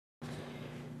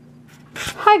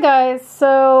Hi guys,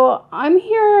 so I'm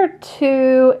here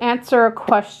to answer a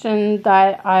question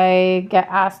that I get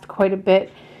asked quite a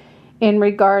bit in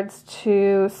regards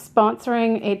to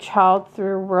sponsoring a child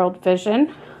through World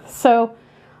Vision. So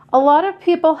a lot of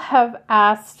people have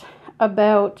asked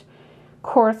about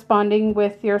corresponding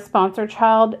with your sponsor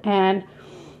child and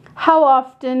how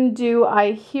often do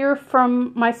I hear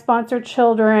from my sponsored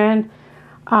children.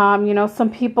 Some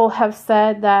people have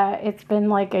said that it's been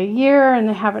like a year and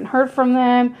they haven't heard from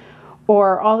them,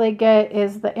 or all they get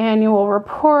is the annual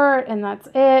report and that's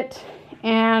it.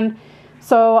 And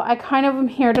so I kind of am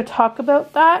here to talk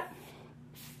about that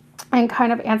and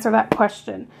kind of answer that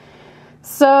question.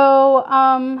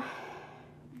 So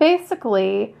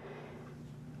basically,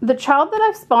 the child that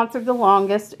I've sponsored the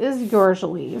longest is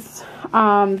Yorgelise.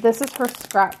 This is her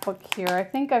scrapbook here. I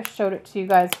think I've showed it to you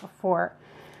guys before.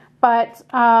 But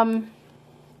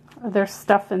there's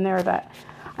stuff in there that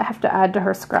I have to add to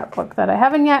her scrapbook that I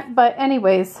haven't yet. But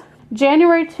anyways,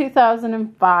 January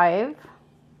 2005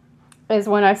 is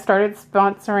when I started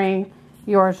sponsoring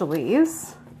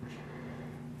Yorgelise.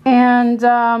 And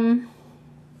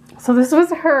so this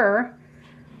was her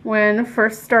when I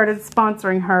first started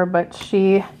sponsoring her, but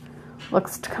she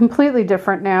looks completely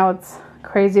different now. It's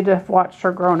crazy to have watched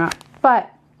her grown up.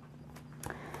 But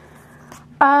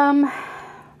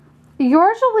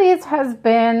Yorgelise has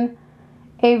been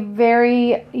a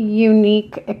very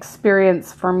unique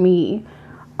experience for me.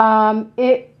 From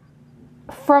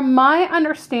my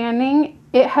understanding,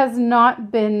 it has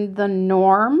not been the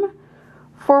norm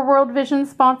for World Vision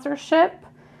sponsorship.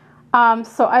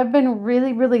 So I've been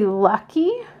really, really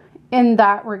lucky in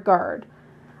that regard.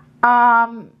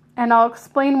 And I'll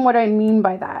explain what I mean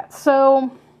by that.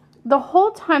 So the whole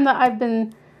time that I've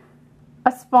been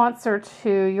a sponsor to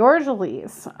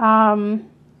Yorgelise,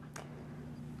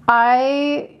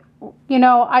 I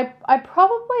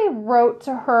probably wrote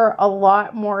to her a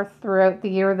lot more throughout the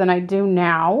year than I do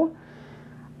now.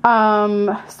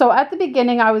 So at the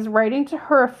beginning, I was writing to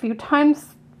her a few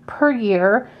times per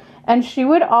year, and she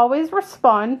would always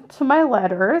respond to my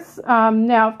letters.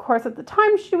 Now, of course, at the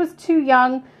time, she was too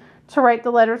young to write the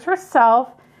letters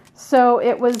herself, so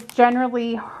it was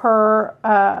generally her,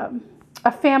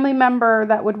 a family member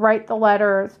that would write the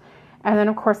letters, and then,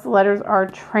 of course, the letters are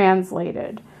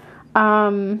translated.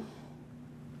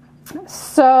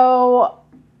 So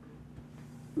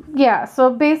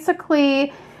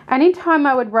basically, anytime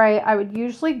I would write, I would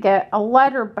usually get a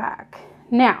letter back.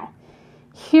 Now,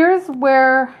 here's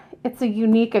where it's a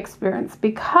unique experience,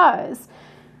 because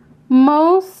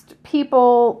most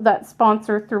people that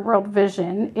sponsor through World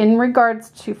Vision, in regards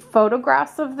to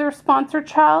photographs of their sponsored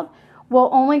child,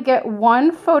 will only get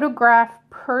one photograph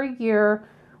per year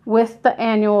with the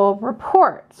annual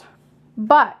report.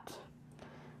 But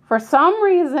for some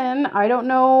reason, I don't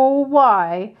know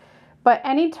why, but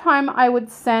anytime I would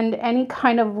send any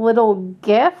kind of little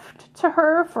gift to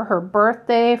her for her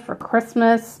birthday, for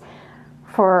Christmas,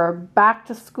 for back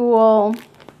to school,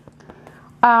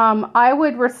 I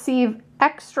would receive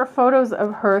extra photos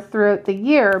of her throughout the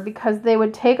year, because they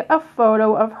would take a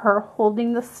photo of her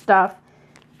holding the stuff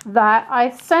that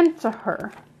I sent to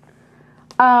her.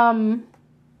 And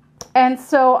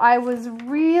so I was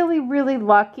really, really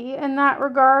lucky in that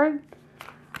regard,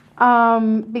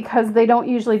 because they don't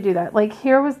usually do that. Like,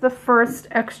 here was the first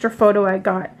extra photo I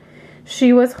got.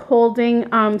 She was holding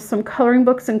some coloring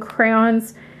books and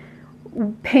crayons,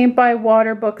 paint by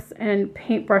water books, and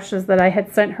paintbrushes that I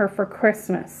had sent her for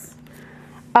Christmas.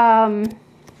 And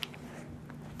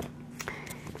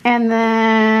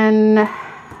then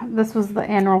this was the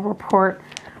annual report.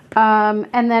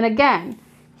 And then again,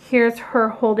 here's her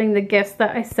holding the gifts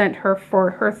that I sent her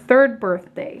for her third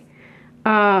birthday.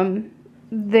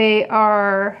 They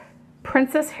are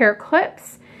princess hair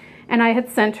clips, and I had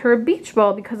sent her a beach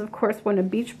ball because, of course, when a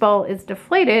beach ball is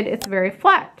deflated, it's very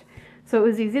flat. So it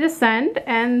was easy to send,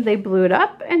 and they blew it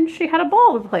up, and she had a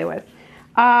ball to play with.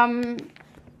 And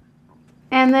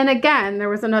then again, there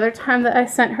was another time that I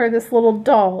sent her this little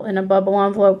doll in a bubble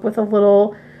envelope with a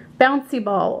little bouncy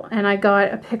ball, and I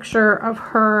got a picture of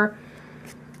her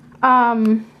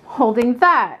holding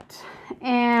that.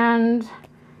 And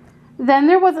then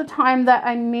there was a time that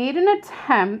I made an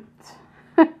attempt,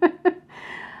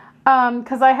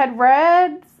 because I had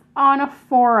read on a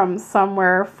forum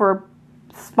somewhere for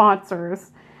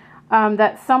sponsors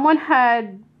that someone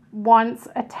had once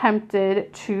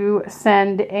attempted to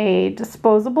send a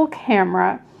disposable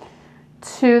camera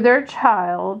to their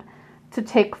child to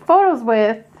take photos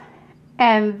with,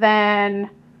 and then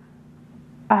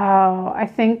I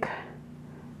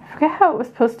forget how it was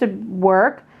supposed to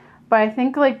work, but I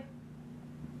think like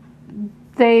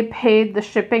they paid the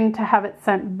shipping to have it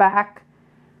sent back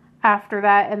after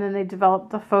that, and then they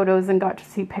developed the photos and got to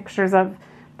see pictures of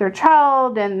their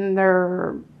child and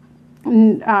their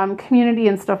community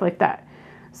and stuff like that.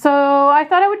 So I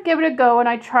thought I would give it a go, and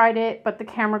I tried it, but the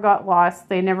camera got lost.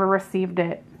 They never received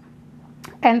it.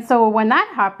 And so when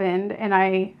that happened, and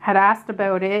I had asked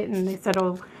about it, and they said,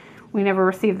 oh, we never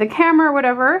received the camera or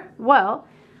whatever. Well,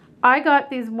 I got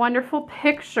these wonderful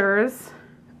pictures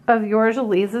of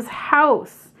Yorgelise's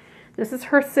house. This is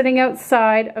her sitting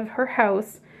outside of her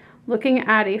house looking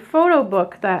at a photo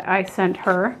book that I sent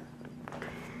her.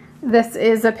 This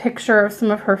is a picture of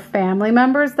some of her family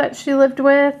members that she lived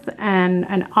with, and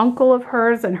an uncle of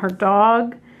hers and her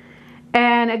dog.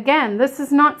 And again, this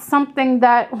is not something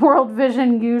that World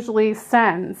Vision usually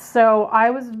sends. So I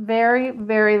was very,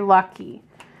 very lucky.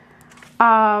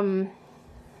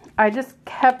 I just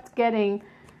kept getting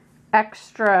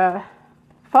extra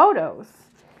photos,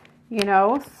 you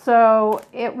know, so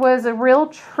it was a real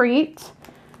treat.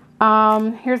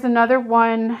 Here's another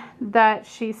one that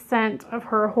she sent of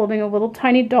her holding a little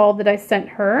tiny doll that I sent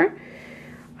her,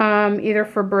 either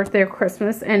for birthday or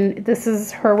Christmas. And this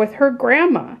is her with her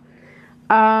grandma.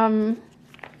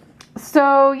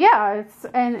 So yeah, it's,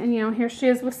 and you know, here she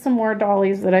is with some more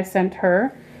dollies that I sent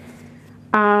her,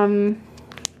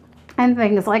 and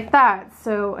things like that.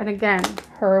 So, and again,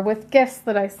 her with gifts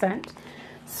that I sent.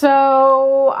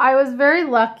 So I was very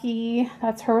lucky.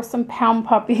 That's her with some pound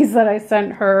puppies that I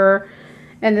sent her.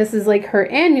 And this is like her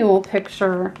annual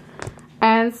picture.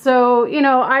 And so, you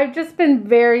know, I've just been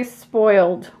very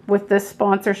spoiled with this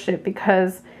sponsorship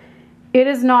because it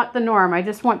is not the norm. I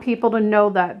just want people to know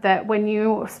that when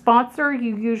you sponsor,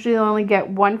 you usually only get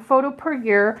one photo per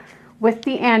year with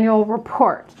the annual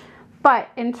report. But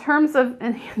in terms of,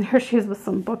 and there she is with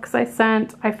some books I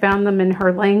sent. I found them in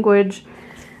her language.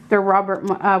 They're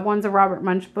one's a Robert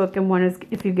Munsch book, and one is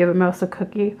If You Give a Mouse a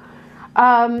Cookie.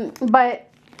 But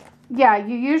yeah,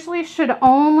 you usually should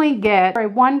only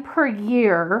get one per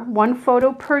year, one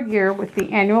photo per year with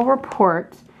the annual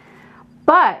report.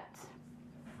 But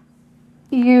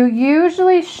you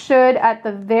usually should, at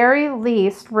the very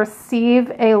least,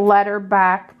 receive a letter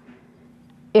back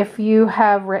if you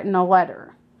have written a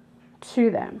letter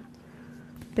to them.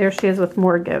 There she is with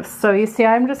more gifts. So you see,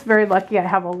 I'm just very lucky. I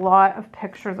have a lot of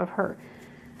pictures of her,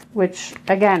 which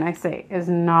again, I say is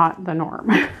not the norm.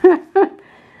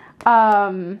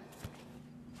 I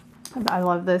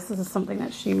love this. This is something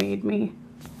that she made me.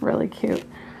 Really cute.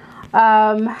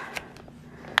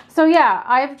 So yeah,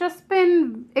 I've just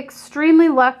been extremely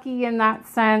lucky in that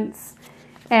sense.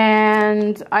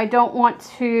 And I don't want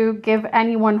to give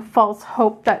anyone false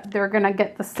hope that they're going to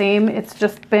get the same. It's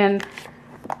just been,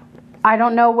 I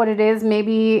don't know what it is.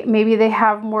 Maybe they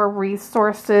have more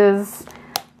resources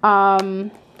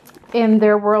in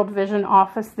their World Vision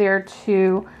office there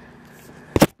to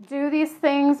do these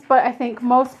things. But I think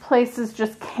most places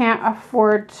just can't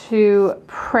afford to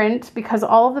print because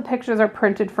all of the pictures are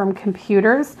printed from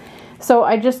computers. So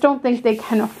I just don't think they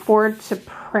can afford to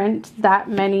print that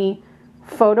many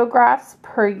photographs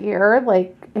per year,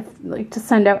 like to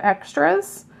send out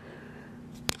extras.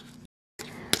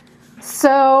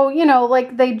 So, you know,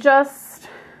 like they just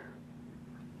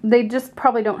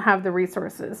probably don't have the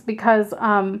resources because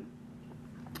the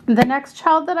next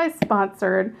child that I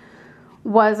sponsored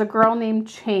was a girl named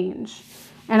Change.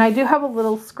 And I do have a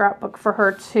little scrapbook for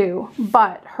her too,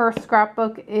 but her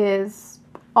scrapbook is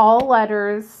all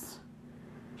letters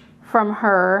from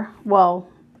her, well,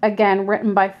 again,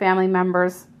 written by family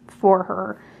members for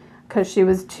her because she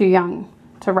was too young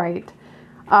to write.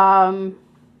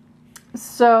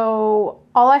 So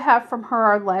all I have from her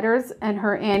are letters and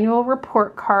her annual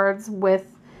report cards with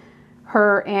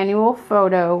her annual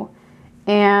photo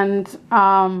and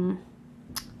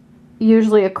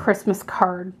usually a Christmas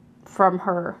card from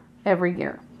her every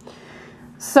year.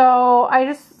 So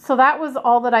so that was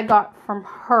all that I got from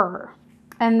her.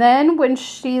 And then when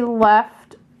she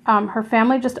left, her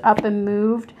family just up and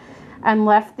moved and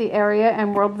left the area,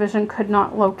 and World Vision could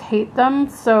not locate them,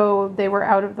 so they were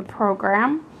out of the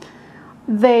program.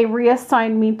 They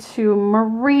reassigned me to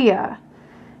Maria.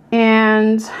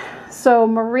 And so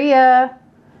Maria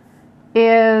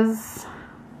is,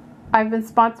 I've been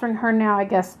sponsoring her now, I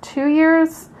guess, 2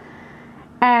 years.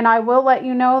 And I will let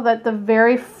you know that the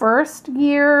very first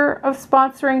year of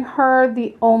sponsoring her,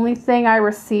 the only thing I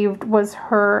received was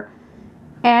her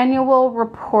annual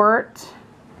report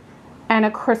and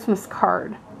a Christmas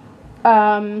card.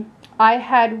 I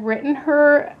had written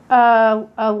her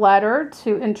a letter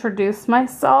to introduce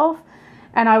myself,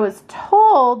 and I was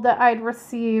told that I'd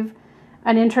receive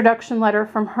an introduction letter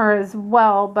from her as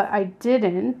well, but I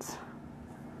didn't.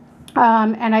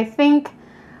 And I think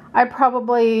I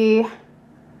probably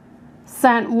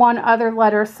sent one other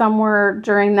letter somewhere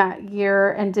during that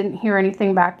year and didn't hear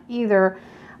anything back either.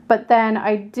 But then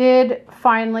I did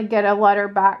finally get a letter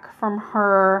back from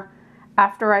her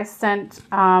after I sent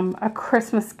a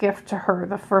Christmas gift to her,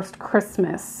 the first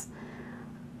Christmas,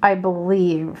 I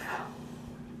believe.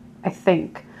 I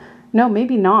think. No,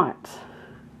 maybe not.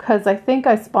 Because I think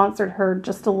I sponsored her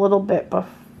just a little bit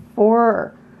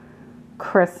before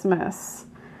Christmas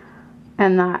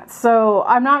and that. So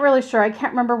I'm not really sure. I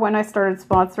can't remember when I started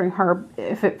sponsoring her,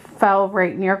 if it fell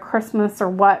right near Christmas or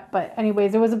what. But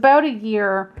anyways, it was about a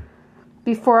year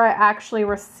before I actually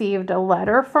received a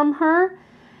letter from her.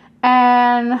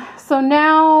 And so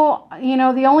now, you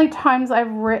know, the only times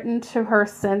I've written to her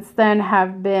since then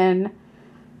have been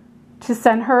to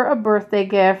send her a birthday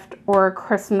gift or a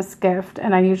Christmas gift,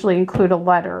 and I usually include a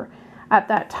letter at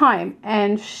that time,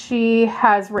 and she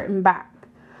has written back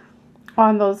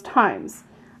on those times.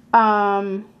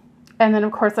 And then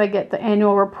of course I get the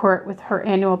annual report with her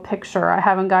annual picture. I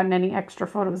haven't gotten any extra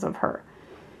photos of her.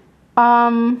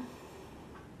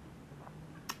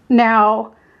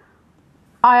 Now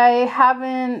I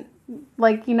haven't,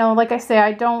 like, you know, like I say,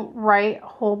 I don't write a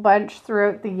whole bunch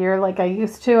throughout the year like I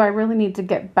used to. I really need to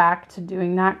get back to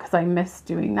doing that because I miss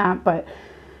doing that. But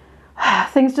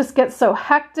things just get so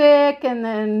hectic, and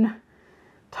then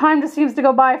time just seems to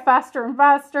go by faster and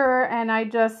faster. And I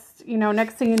just, you know,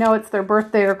 next thing you know, it's their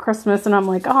birthday or Christmas, and I'm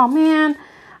like, oh man,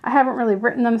 I haven't really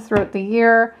written them throughout the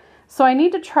year. So I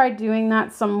need to try doing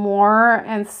that some more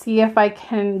and see if I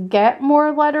can get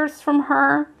more letters from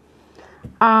her.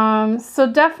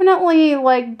 So definitely,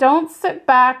 like, don't sit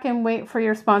back and wait for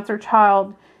your sponsor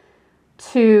child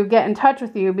to get in touch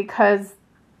with you, because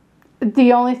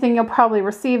the only thing you'll probably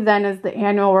receive then is the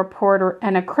annual report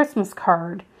and a Christmas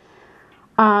card.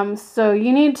 So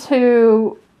you need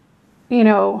to, you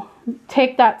know,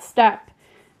 take that step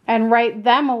and write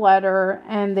them a letter,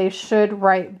 and they should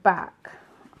write back,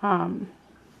 in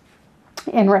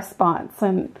response.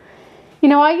 And you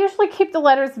know, I usually keep the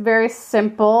letters very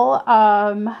simple.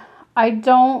 I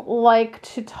don't like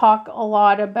to talk a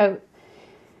lot about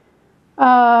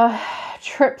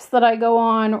trips that I go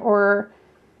on or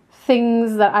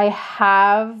things that I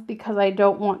have, because I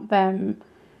don't want them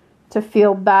to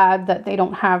feel bad that they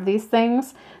don't have these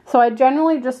things. So I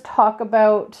generally just talk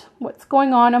about what's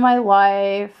going on in my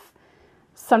life.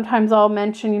 Sometimes I'll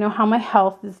mention, you know, how my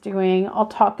health is doing. I'll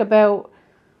talk about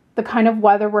the kind of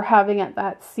weather we're having at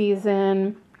that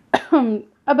season,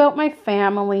 about my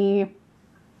family.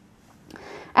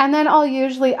 And then I'll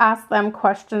usually ask them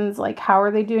questions like, how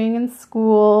are they doing in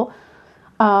school?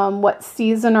 What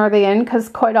season are they in? Because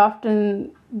quite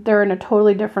often they're in a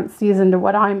totally different season to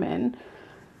what I'm in.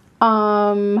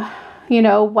 You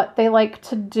know, what they like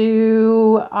to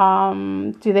do.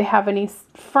 Do they have any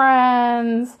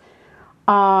friends?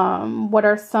 What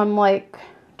are some, like,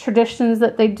 traditions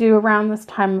that they do around this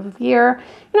time of year,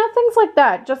 you know, things like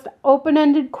that. Just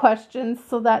open-ended questions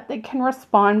so that they can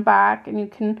respond back, and you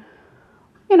can,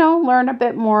 you know, learn a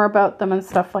bit more about them and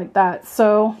stuff like that.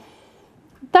 So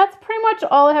that's pretty much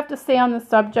all I have to say on the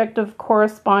subject of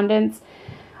correspondence.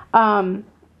 Like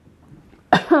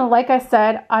I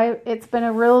said, it's been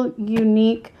a real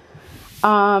unique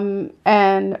and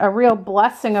a real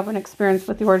blessing of an experience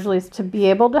with the Orgellies to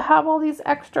be able to have all these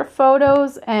extra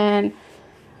photos, and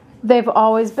they've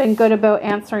always been good about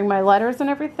answering my letters and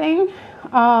everything.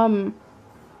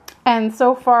 And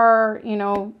so far, you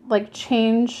know, like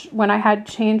Change, when I had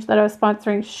Change that I was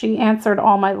sponsoring, she answered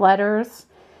all my letters.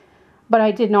 But I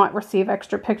did not receive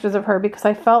extra pictures of her because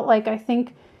I felt like, I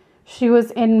think she was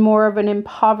in more of an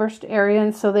impoverished area,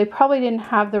 and so they probably didn't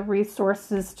have the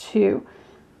resources to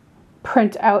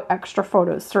print out extra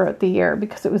photos throughout the year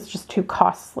because it was just too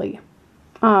costly.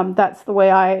 That's the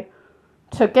way I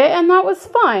took it, and that was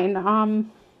fine.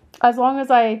 As long as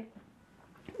I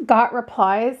got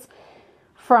replies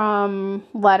from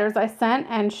letters I sent,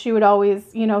 and she would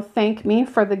always, you know, thank me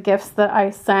for the gifts that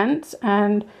I sent,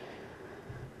 and,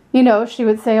 you know, she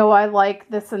would say, oh, I like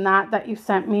this and that you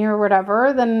sent me or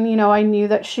whatever, then, you know, I knew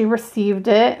that she received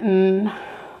it and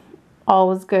all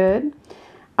was good.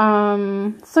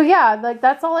 So yeah, like,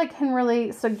 that's all I can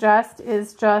really suggest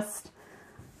is just,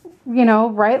 you know,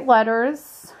 write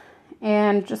letters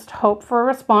and just hope for a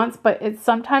response. But it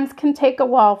sometimes can take a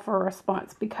while for a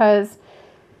response because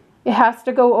it has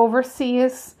to go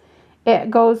overseas. It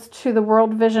goes to the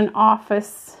World Vision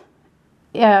office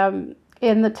in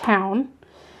the town,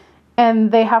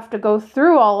 and they have to go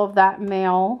through all of that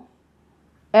mail.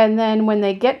 And then when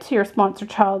they get to your sponsor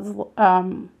child's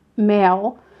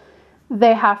mail,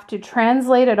 they have to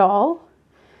translate it all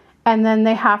and then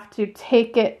they have to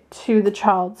take it to the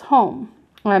child's home,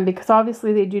 because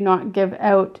obviously they do not give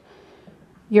out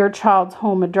your child's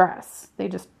home address. They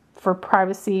just, for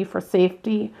privacy, for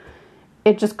safety,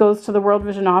 it just goes to the World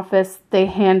Vision office. They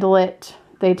handle it,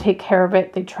 they take care of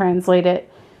it, they translate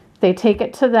it, they take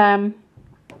it to them.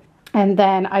 And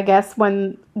then I guess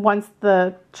once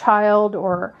the child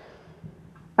or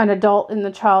an adult in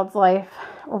the child's life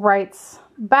writes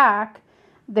back,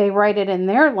 they write it in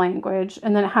their language,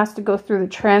 and then it has to go through the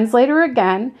translator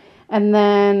again, and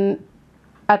then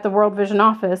at the World Vision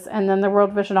office, and then the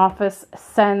World Vision office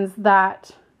sends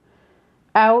that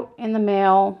out in the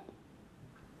mail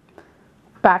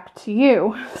back to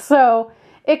you. So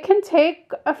it can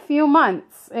take a few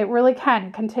months. It really can.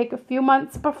 It can take a few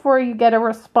months before you get a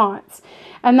response.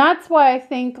 And that's why I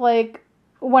think, like,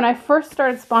 when I first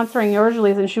started sponsoring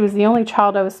Yorjalees, and she was the only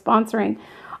child I was sponsoring,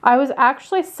 I was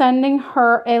actually sending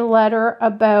her a letter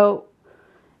about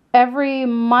every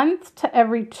month to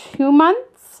every 2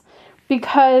 months,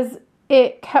 because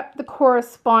it kept the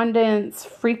correspondence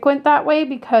frequent that way,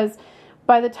 because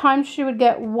by the time she would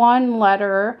get one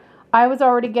letter, I was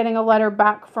already getting a letter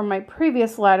back from my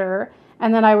previous letter,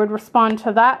 and then I would respond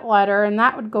to that letter, and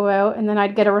that would go out, and then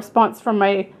I'd get a response from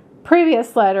my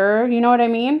previous letter, you know what I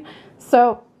mean?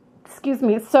 So, excuse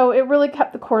me, so it really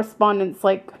kept the correspondence,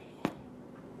 like,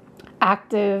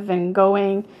 active and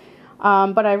going,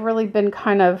 but I've really been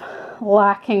kind of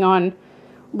lacking on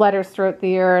letters throughout the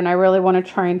year, and I really want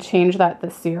to try and change that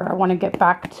this year. I want to get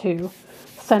back to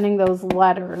sending those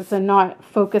letters and not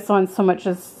focus on so much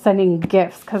as sending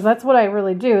gifts, because that's what I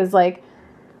really do, is like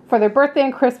for their birthday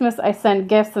and Christmas I send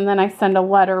gifts, and then I send a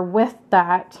letter with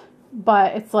that.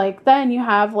 But it's like, then you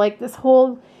have like this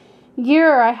whole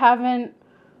year I haven't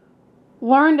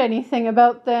learned anything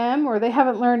about them, or they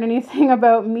haven't learned anything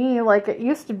about me like it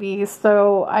used to be.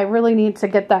 So I really need to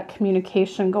get that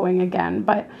communication going again.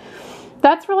 But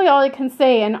that's really all I can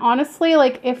say. And honestly,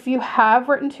 like, if you have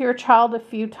written to your child a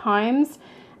few times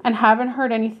and haven't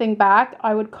heard anything back,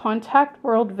 I would contact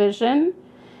World Vision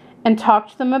and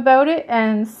talk to them about it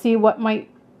and see what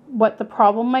the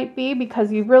problem might be,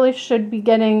 because you really should be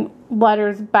getting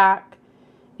letters back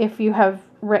if you have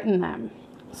written them.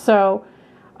 So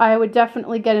I would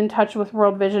definitely get in touch with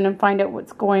World Vision and find out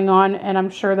what's going on, and I'm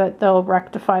sure that they'll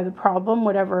rectify the problem,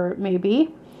 whatever it may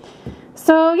be.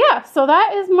 So yeah, so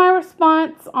that is my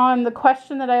response on the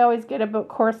question that I always get about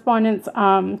correspondence,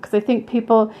 because I think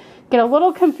people get a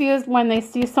little confused when they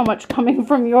see so much coming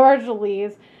from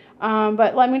Yorjalees.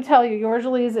 But let me tell you,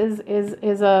 Yorjalees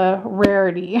is a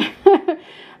rarity.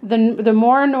 The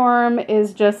more norm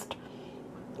is just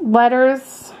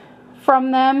letters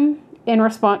from them in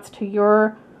response to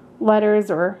your letters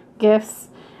or gifts,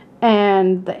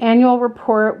 and the annual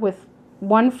report with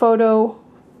one photo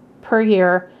per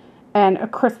year and a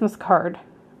Christmas card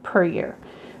per year.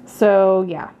 So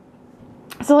yeah.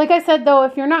 So like I said, though,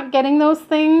 if you're not getting those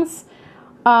things,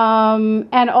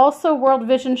 and also World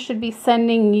Vision should be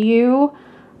sending you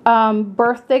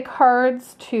birthday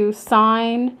cards to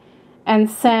sign and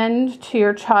send to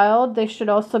your child. They should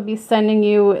also be sending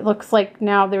you, it looks like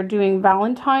now they're doing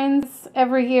Valentine's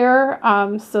every year,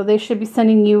 so they should be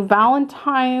sending you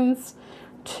Valentine's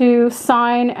to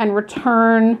sign and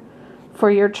return for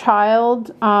your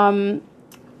child.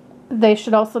 They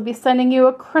should also be sending you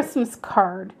a Christmas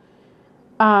card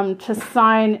to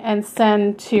sign and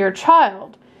send to your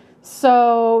child.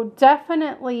 So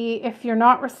definitely, if you're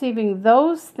not receiving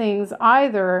those things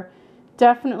either,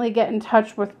 definitely get in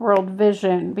touch with World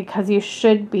Vision, because you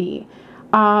should be.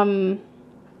 Because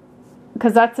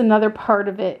that's another part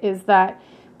of it, is that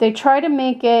they try to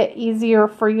make it easier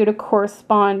for you to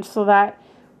correspond, so that,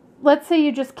 let's say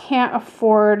you just can't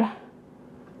afford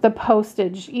the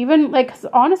postage. Even, like,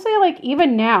 honestly, like,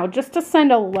 even now, just to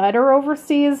send a letter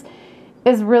overseas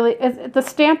is really, the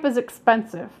stamp is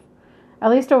expensive. At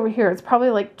least over here, it's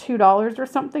probably like $2 or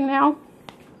something now.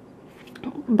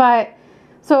 But,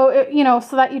 so, you know,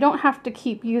 so that you don't have to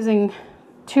keep using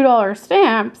 $2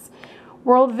 stamps,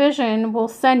 World Vision will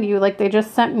send you, like they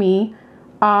just sent me,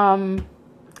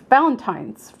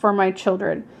 Valentine's for my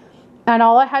children. And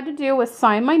all I had to do was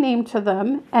sign my name to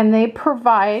them, and they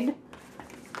provide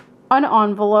an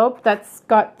envelope that's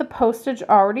got the postage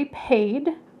already paid,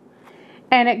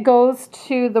 and it goes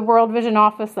to the World Vision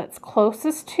office that's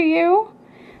closest to you,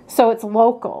 so it's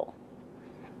local.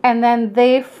 And then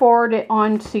they forward it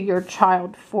on to your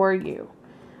child for you,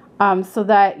 so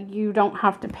that you don't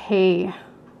have to pay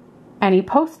any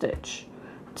postage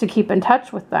to keep in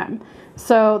touch with them.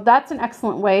 So that's an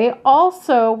excellent way.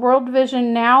 Also, World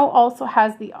Vision now also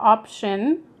has the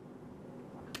option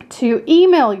to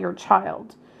email your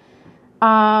child.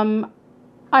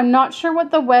 I'm not sure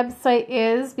what the website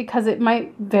is because it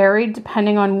might vary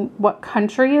depending on what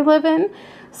country you live in.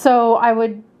 So I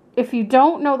would, if you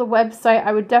don't know the website,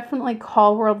 I would definitely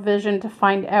call World Vision to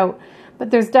find out.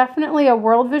 But there's definitely a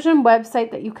World Vision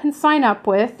website that you can sign up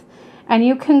with, and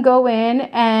you can go in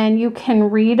and you can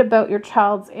read about your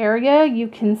child's area. You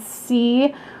can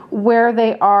see where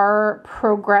they are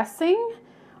progressing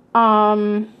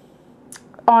on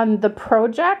the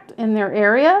project in their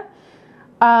area.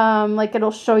 Like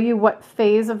it'll show you what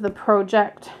phase of the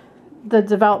project, the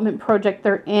development project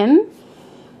they're in.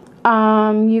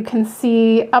 You can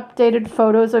see updated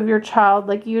photos of your child.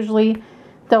 Like usually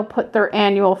they'll put their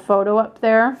annual photo up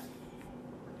there.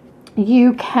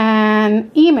 You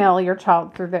can email your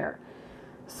child through there.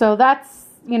 So that's,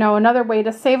 you know, another way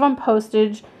to save on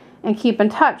postage and keep in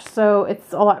touch. So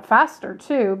it's a lot faster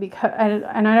too, because,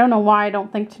 and I don't know why I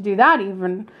don't think to do that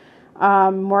even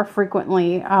more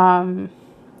frequently.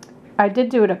 I did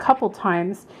do it a couple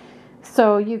times.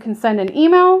 So you can send an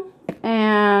email,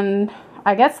 and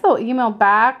I guess they'll email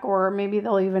back, or maybe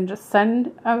they'll even just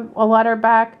send a letter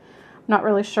back. I'm not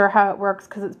really sure how it works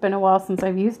because it's been a while since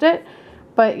I've used it.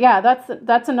 But yeah,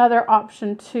 that's another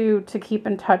option too, to keep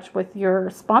in touch with your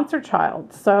sponsor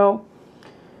child. So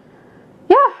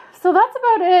yeah, so that's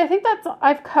about it. I think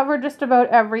I've covered just about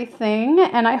everything,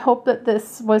 and I hope that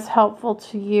this was helpful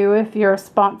to you if you're a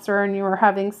sponsor and you are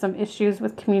having some issues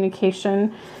with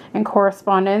communication and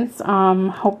correspondence.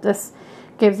 Hope this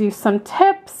gives you some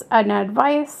tips and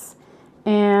advice,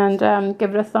 and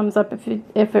give it a thumbs up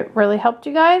if it really helped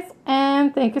you guys.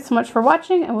 And thank you so much for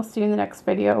watching, and we'll see you in the next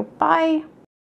video. Bye.